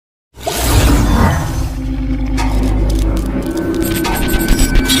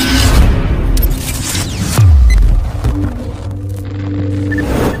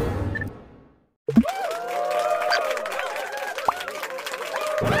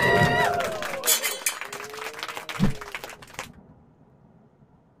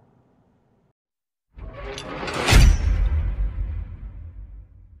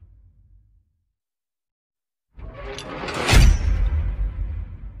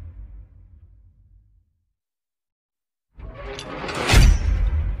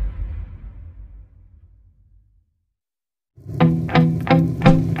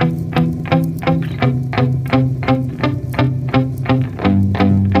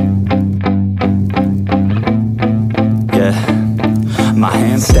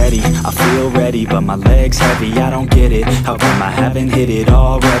steady, I feel ready, but my legs heavy, I don't get it. How come I haven't hit it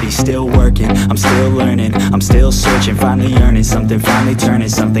already? Still working, I'm still learning, I'm still searching, finally earning something, finally turning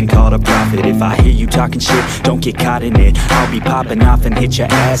something called a profit. If I hear you talking shit, don't get caught in it. I'll be popping off and hit your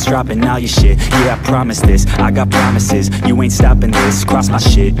ass, dropping all your shit. Yeah, I promise this, I got promises, you ain't stopping this. Cross my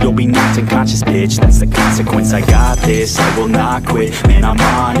shit, you'll be knocked unconscious, bitch. That's the consequence, I got this, I will not quit. Man, I'm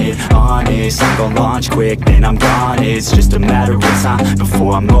on it, honest, I'm gon' launch quick, then I'm gone. It's just a matter of time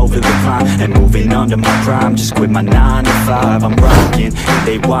before I'm over the climb and moving under my prime. Just quit my 9 to 5, I'm rocking, and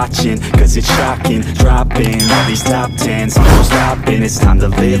they watching, cause it's shocking. Dropping all these top 10s, I'm no stopping. It's time to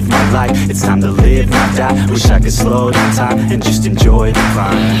live my life, it's time to live, not die. Wish I could slow down time and just enjoy the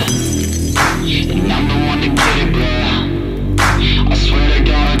climb. And I'm the one to get it, bro. I swear to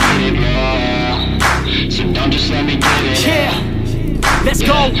God I get it, bro. So don't just let me get it. Yeah, let's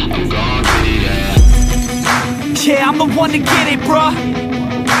go. I'm gon' get it, yeah. Yeah, I'm the one to get it, bruh.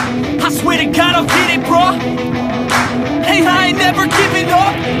 I swear to God I'll get it, bruh. Hey, I ain't never giving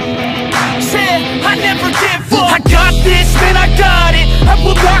up. Yeah, I never give up. I got this, man, I got it. I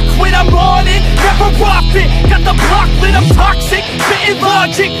will not quit, I'm on it. Never off it. Got the block lit, I'm toxic. Spitting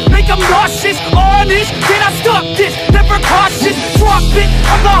logic, make them nauseous. Honest, can I stop this? Never cautious, drop it.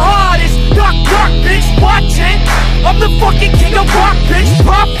 I'm the hardest. Knock, knock, bitch, watch it. I'm the fucking king of rock, bitch.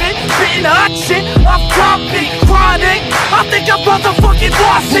 Profit, spitting hot shit. I'm confident, chronic. I think I'm motherfucking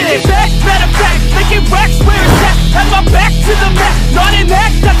lost it. Making back, matter of fact, making racks where it's at. Have my back to the mat, not an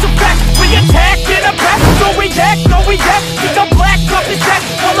act, that's a fact. We attack in a back, no react, no react. Think I'm black, off his back,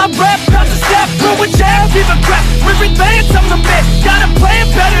 while I rap, bounce a step, throw a jab, give a crap. We're advanced, I'm the man, got a plan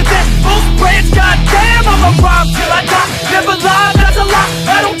better than most brands. Goddamn, I'ma rhyme till I die. Never lie, that's a lie.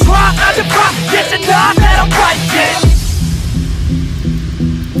 I don't try, I defy. Yes and nah, that I'm right, yeah.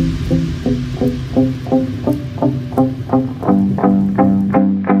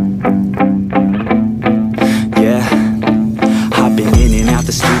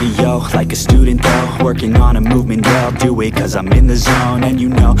 Like a student though, working on a movement, yeah, I'll do it cause I'm in the zone. And you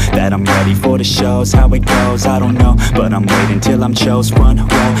know that I'm ready for the shows. How it goes, I don't know, but I'm waiting till I'm chose. Front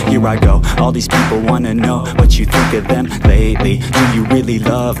row, here I go. All these people wanna know what you think of them lately. Do you really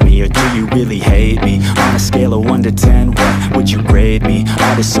love me or do you really hate me? On a scale of 1 to 10, what would you grade me?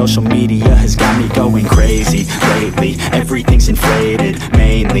 All this social media has got me going crazy lately. Everything's inflated,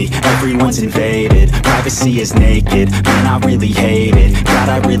 mainly everyone's invaded. Privacy is naked, man, I really hate it. God,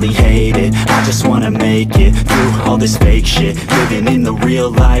 I really hate it. I just wanna make it through all this fake shit. Living in the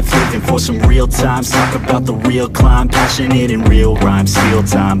real life, living for some real times. Talk about the real climb, passionate in real rhymes. Steal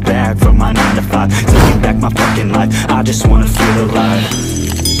time back from my 9 to 5, taking back my fucking life. I just wanna feel alive.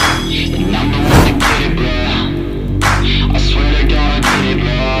 And I'm the one to get it, bro. I swear to God I get it,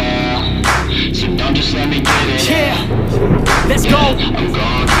 bro. So don't just let me get it. Yeah, let's go. I'm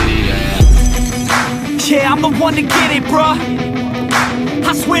gon' get it, yeah. Yeah, I'm the one to get it, bruh.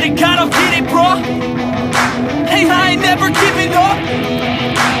 I swear to God I'll get it, bro. Hey, I ain't never giving up.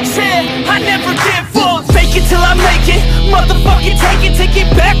 Yeah, I never give up. Fake it till I make it. Motherfucking take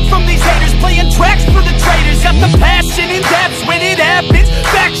it back from these haters. Playing tracks for the traitors. Got the passion and that's when it happens.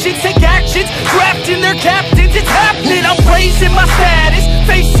 Factions take actions, drafting their captains. It's happening, I'm raising my status,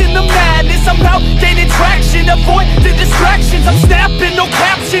 facing the madness. I'm out gaining traction, avoid the distractions. I'm snapping, no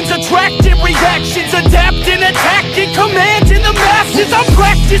captions, attracting reactions. Adapting, attacking, commanding the masses. I'm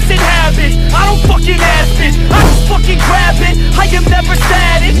practicing habits, I don't fucking ask bitch, I just fucking grab it. I am never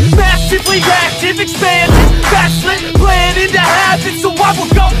static, massively active, expanding, backslid, planning to have it. So I will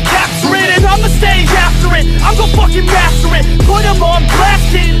go capture it and I'ma stay after it. I'm gon' fucking master it, put them on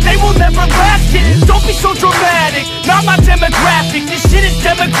blast it. They will never last it, don't be so dramatic. Not my demographic, this shit is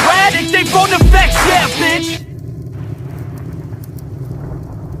democratic. They vote effects, yeah bitch.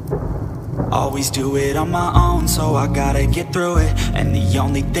 Always do it on my own, so I gotta get through it. And the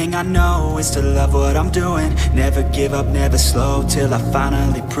only thing I know is to love what I'm doing. Never give up, never slow, till I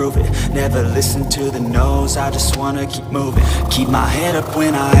finally prove it. Never listen to the no's, I just wanna keep moving. Keep my head up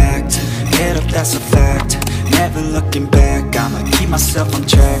when I act, head up, that's a fact. Never looking back, I'ma keep myself on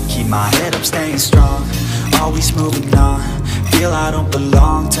track. Keep my head up, staying strong, always moving on. Feel I don't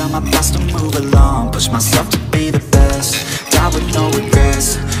belong, tell my thoughts to move along. Push myself to be the best, die with no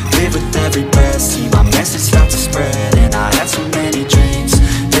regrets. Live with every breath, see my message start to spread. And I had so many dreams,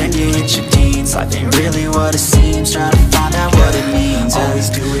 then you hit your teens. Life ain't really what it seems, trying to find out what it means.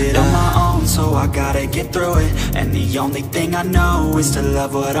 Always do it on my own, so I gotta get through it. And the only thing I know is to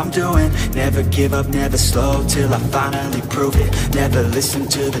love what I'm doing. Never give up, never slow, till I finally prove it. Never listen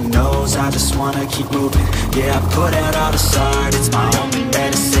to the no's, I just wanna keep moving. Yeah, I put out all the art, it's my only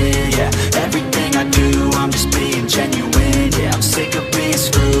medicine. Yeah, everything I do, I'm just being genuine. Yeah, I'm sick of being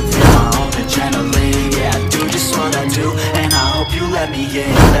screwed.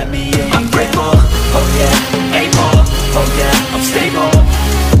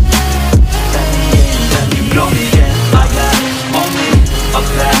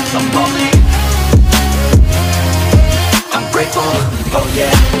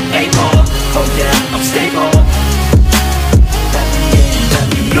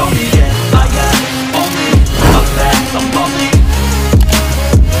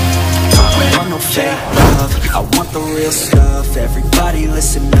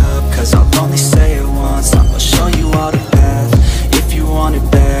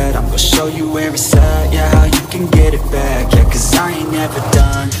 show you where it's at, yeah, how you can get it back, yeah, cause I ain't never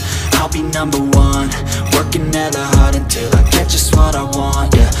done. I'll be number one, working hella hard until I get just what I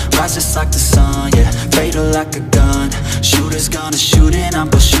want, yeah. Rise just like the sun, yeah, fatal like a gun. Shooters gonna shoot and I'm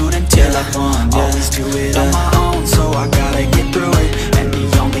gonna shoot until I won, yeah. Always do it on my own, so I gotta get through it. And the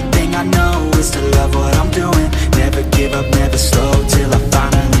only thing I know is to love what I'm doing. Never give up, never slow, till I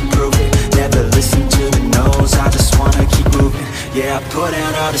finally prove it. Never listen to the no's, I just wanna keep moving. Yeah, I put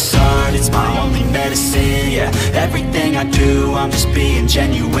out all this art, it's my only medicine, yeah. Everything I do, I'm just being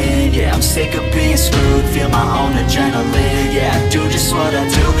genuine, yeah. I'm sick of being screwed, feel my own adrenaline, yeah. I do just what I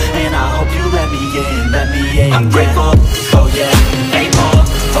do, and I hope you let me in, let me in. I'm grateful, oh yeah, able,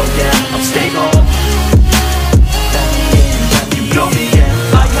 oh yeah, I'm stable. Let me in, let me know me,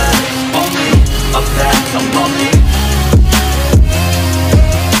 yeah. I got only a path, I'm lonely.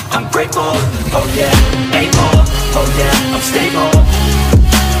 I'm grateful, oh yeah, able, oh yeah, I'm stable.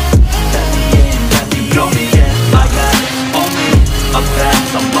 Let me in, let me know me, yeah. I got only a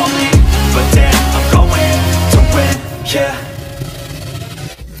path, I'm lonely, but then I'm going to win, yeah.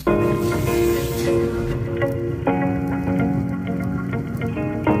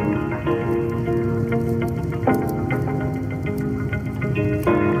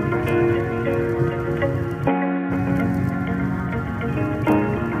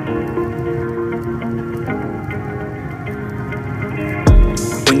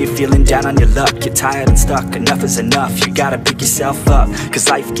 When you're feeling down on your luck, you're tired and stuck, enough is enough, you gotta pick yourself up. Cause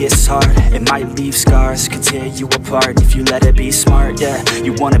life gets hard, it might leave scars, could tear you apart if you let it be smart, yeah.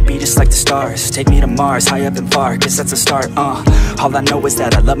 You wanna be just like the stars, take me to Mars, high up and far, cause that's a start, All I know is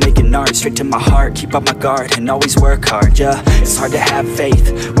that I love making art, straight to my heart, keep up my guard, and always work hard, yeah. It's hard to have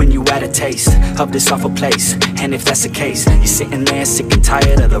faith, when you had a taste of this awful place. And if that's the case, you're sitting there sick and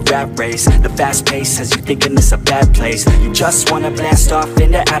tired of the rat race. The fast pace has you thinking it's a bad place. You just wanna blast off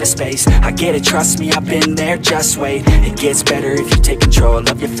into outer space. I get it, trust me, I've been there, just wait. It gets better if you take control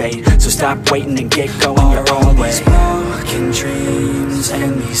of your fate. So stop waiting and get going your own way. These broken dreams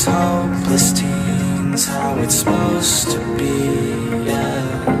and these hopeless teens, how it's supposed to be, yeah.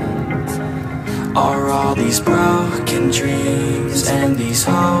 Are all these broken dreams and these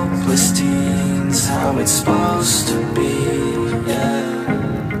hopeless teens how it's supposed to be, yeah.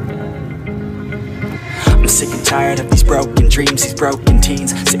 I'm sick and tired of these broken dreams, these broken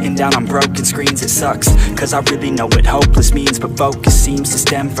teens, sitting down on broken screens. It sucks, cause I really know what hopeless means, but focus seems to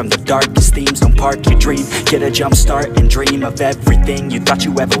stem from the darkest themes. Don't park your dream, get a jump start and dream of everything you thought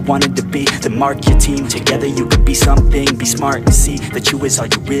you ever wanted to be. Then mark your team, together you can be something. Be smart and see that you is all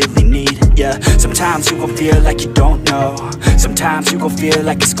you really need, yeah. Sometimes you gon' feel like you don't know, sometimes you gon' feel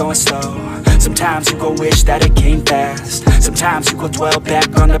like it's going slow, sometimes you gon' wish that it came fast, sometimes you gon' dwell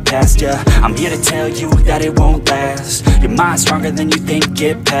back on the past, yeah. I'm here to tell you that it won't last. Your mind's stronger than you think,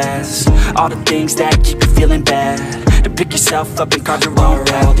 get past all the things that keep you feeling bad, to pick yourself up and carve your own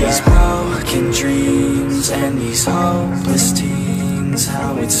path, all these broken dreams and these hopeless teens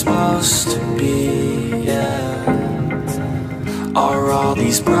how it's supposed to be, yeah. Are all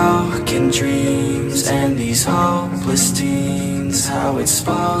these broken dreams and these hopeless teens how it's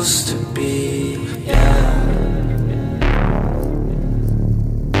supposed to be, yeah.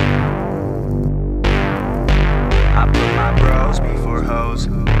 I put my bros before hoes.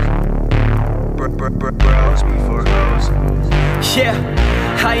 Bros before hoes. Yeah,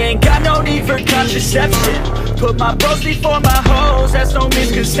 I ain't got no need for contraception. Put my bros before my hoes, that's no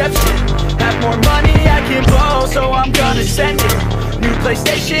misconception. Have more money I can blow, so I'm gonna send it. New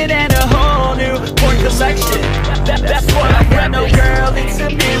PlayStation and a whole new porn collection. That's what I got, no girl, it's a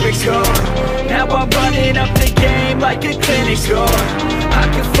miracle. Now I'm running up the game like a clinic score. I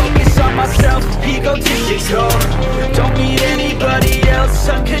can focus on myself, egotistical. Don't need anybody else,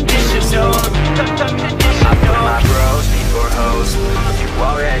 unconditional. I put my bros before hoes, you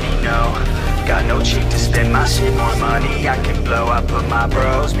already know. Got no cheek to spend my shit, more money I can blow. I put my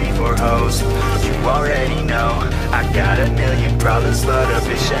bros before hoes, you already know. I got a million problems, but a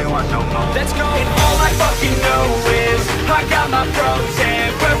bitch ain't want no more. Let's go. And all I fucking know is I got my bros and